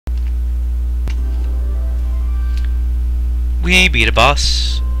We beat a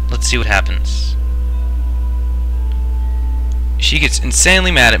boss. Let's see what happens. She gets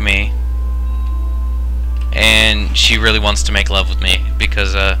insanely mad at me, and she really wants to make love with me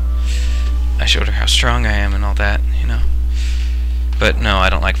because I showed her how strong I am and all that, you know. But no, I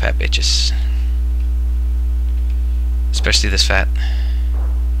don't like fat bitches. Especially this fat.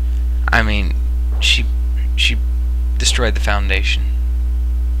 I mean, she destroyed the foundation.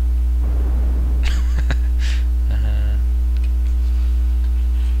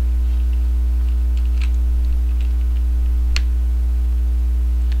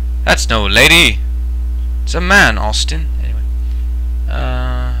 That's no lady. It's a man, Austin. Anyway,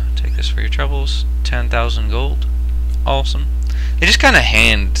 take this for your troubles. 10,000 gold. Awesome. They just kind of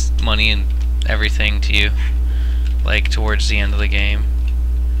hand money and everything to you, like towards the end of the game.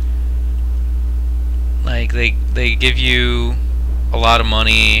 Like they give you a lot of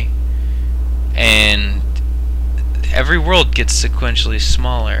money, and every world gets sequentially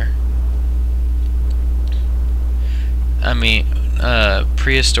smaller. I mean,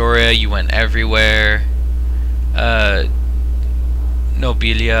 Prehistoria, you went everywhere.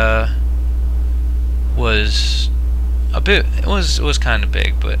 Nobilia was a bit. It was kind of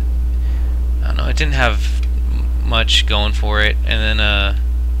big, but I don't know. It didn't have much going for it. And then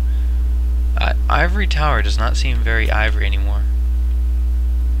Ivory Tower does not seem very ivory anymore.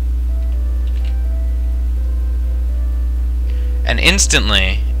 And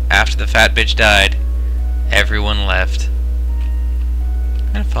instantly, after the fat bitch died, everyone left.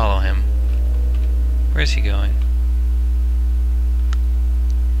 I'm gonna follow him. Where is he going?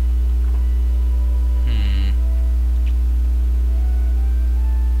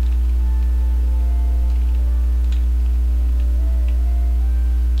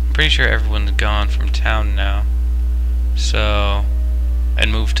 I'm pretty sure everyone's gone from town now. So,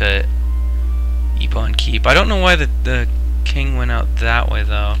 and moved to Ebon Keep. I don't know why the king went out that way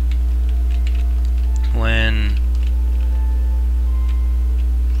though. When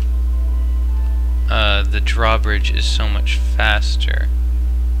the drawbridge is so much faster.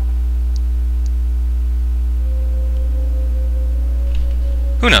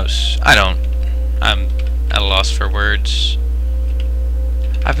 Who knows? I'm at a loss for words.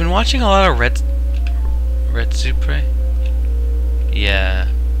 I've been watching a lot of Red Supre. Yeah.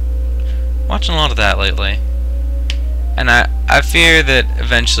 Watching a lot of that lately. And I fear that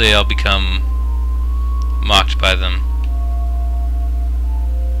eventually I'll become mocked by them.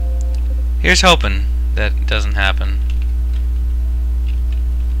 Here's hoping that it doesn't happen.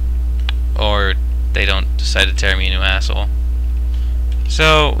 Or they don't decide to tear me a new asshole.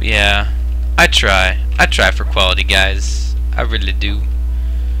 So, yeah. I try for quality, guys. I really do.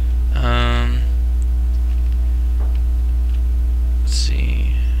 Let's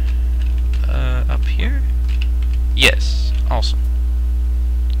see. Up here? Yes. Awesome.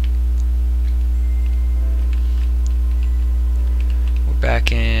 We're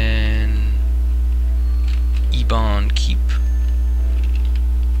back in Ebon Keep.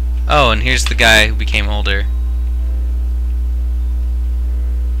 Oh, and here's the guy who became older.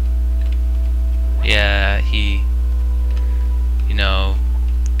 Yeah, he, you know,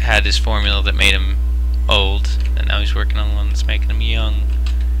 had his formula that made him old, and now he's working on one that's making him young.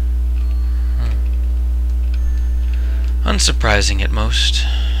 Unsurprising at most.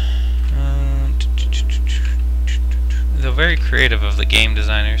 They're very creative of the game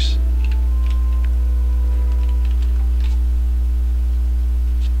designers.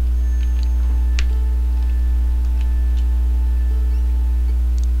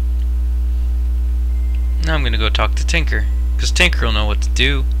 Now I'm gonna go talk to Tinker, because Tinker will know what to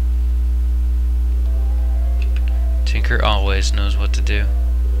do. Tinker always knows what to do.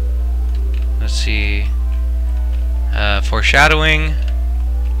 Let's see. Foreshadowing.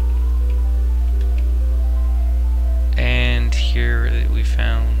 And here we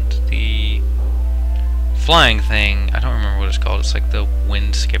found the flying thing. I don't remember what it's called. It's like the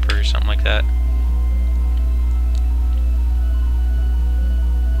wind skipper or something like that.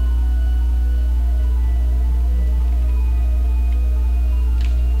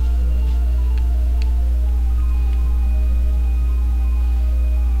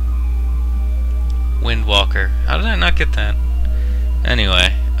 Windwalker. How did I not get that?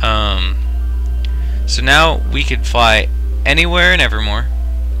 Anyway, so now we could fly anywhere in Evermore,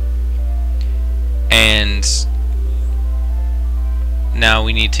 and now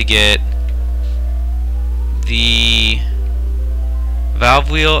we need to get the valve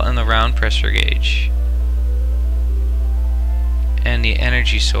wheel and the round pressure gauge and the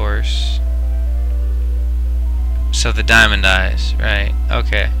energy source. So the diamond eyes, right?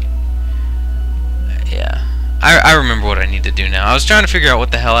 Okay. Yeah. I remember what I need to do now. I was trying to figure out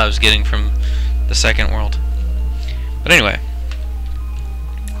what the hell I was getting from the second world. But anyway.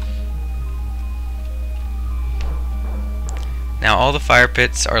 Now all the fire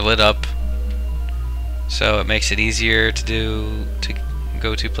pits are lit up, so it makes it easier to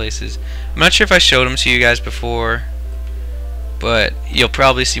go to places. I'm not sure if I showed them to you guys before, but you'll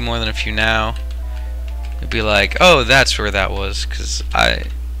probably see more than a few now. It'd be like, oh, that's where that was, because I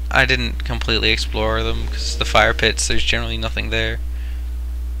didn't completely explore them, because the fire pits, there's generally nothing there.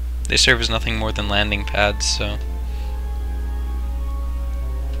 They serve as nothing more than landing pads, so.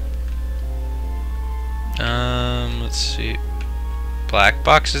 Let's see. Black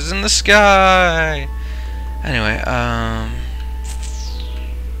boxes in the sky! Anyway,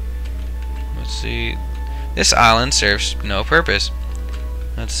 let's see. This island serves no purpose.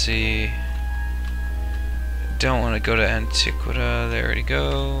 Let's see. Don't want to go to Antiquita. There we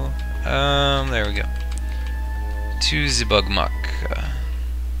go. There we go. To the Bugmuck.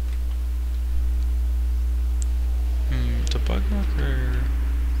 The Bugmuck or...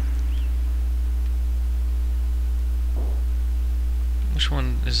 Which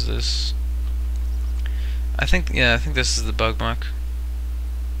one is this? I think this is the Bugmuck.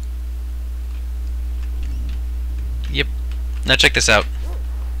 Yep. Now check this out.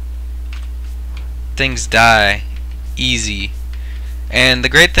 Things die easy. And the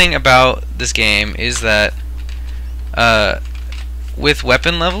great thing about this game is that with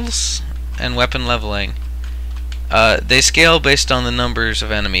weapon levels and weapon leveling, they scale based on the numbers of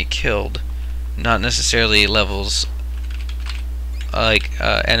enemy killed, not necessarily levels like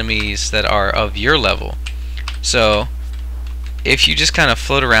enemies that are of your level. So if you just kind of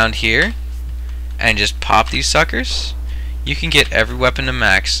float around here and just pop these suckers, you can get every weapon to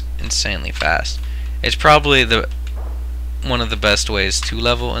max insanely fast. It's probably one of the best ways to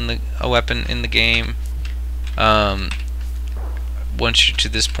level a weapon in the game. Once you're to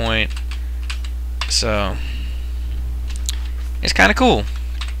this point, so it's kind of cool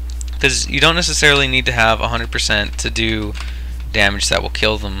because you don't necessarily need to have 100% to do damage that will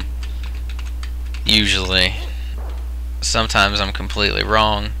kill them. Usually, sometimes I'm completely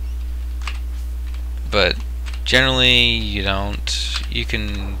wrong, but generally you don't. You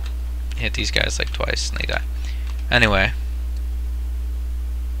can hit these guys like twice and they die. Anyway,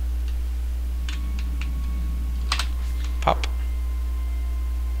 pop.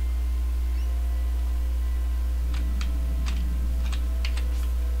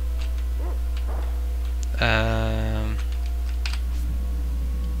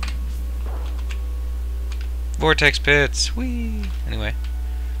 Vortex pits. Whee. Anyway,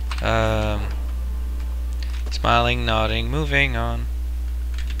 smiling, nodding, moving on.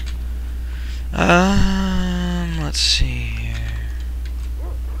 Let's see here.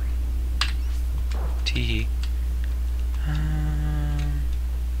 Tee.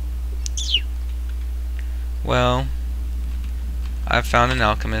 Well, I've found an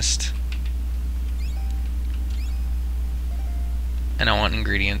alchemist, and I want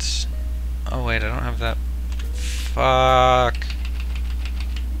ingredients. Oh wait, I don't have that. Fuck.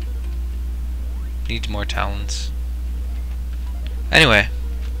 Needs more talents. Anyway,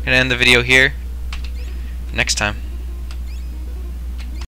 gonna end the video here. Next time.